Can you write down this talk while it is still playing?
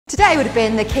Today would have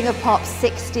been the King of Pop's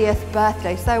 60th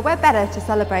birthday, so where better to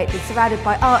celebrate than surrounded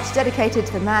by art dedicated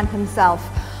to the man himself.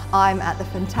 I'm at the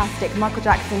fantastic Michael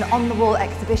Jackson on the Wall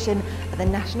exhibition at the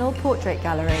National Portrait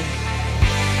Gallery.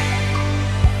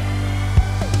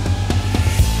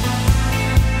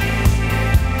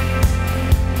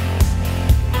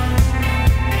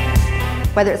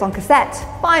 Whether it's on cassette,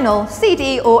 vinyl,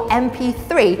 CD or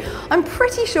MP3, I'm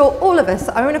pretty sure all of us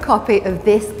own a copy of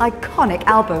this iconic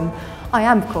album. I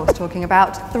am, of course, talking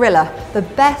about Thriller, the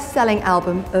best-selling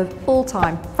album of all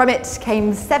time. From it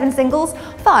came 7 singles,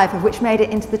 5 of which made it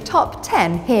into the top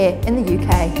 10 here in the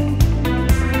UK.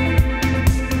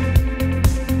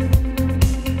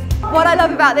 What I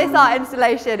love about this art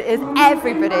installation is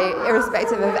everybody,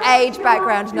 irrespective of age,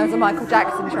 background, knows a Michael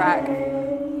Jackson track.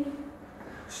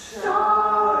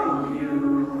 Show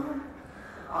you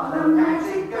all the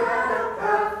magic that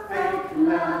a perfect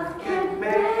love can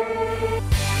make.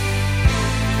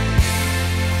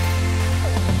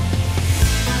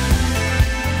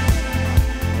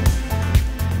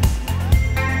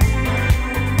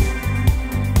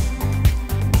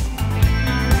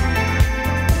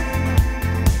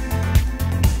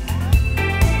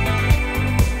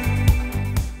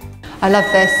 I love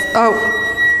this. Oh,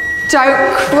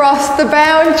 don't cross the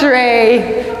boundary.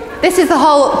 This is the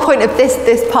whole point of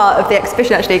this part of the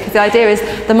exhibition actually, because the idea is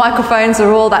the microphones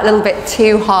are all that little bit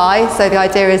too high. So the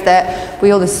idea is that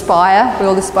we all aspire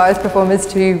as performers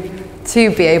to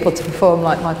be able to perform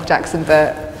like Michael Jackson,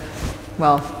 but,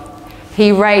 well,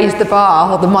 he raised the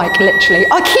bar, or the mic literally.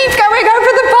 I keep going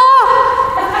over the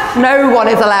bar! No one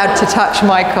is allowed to touch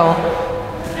Michael.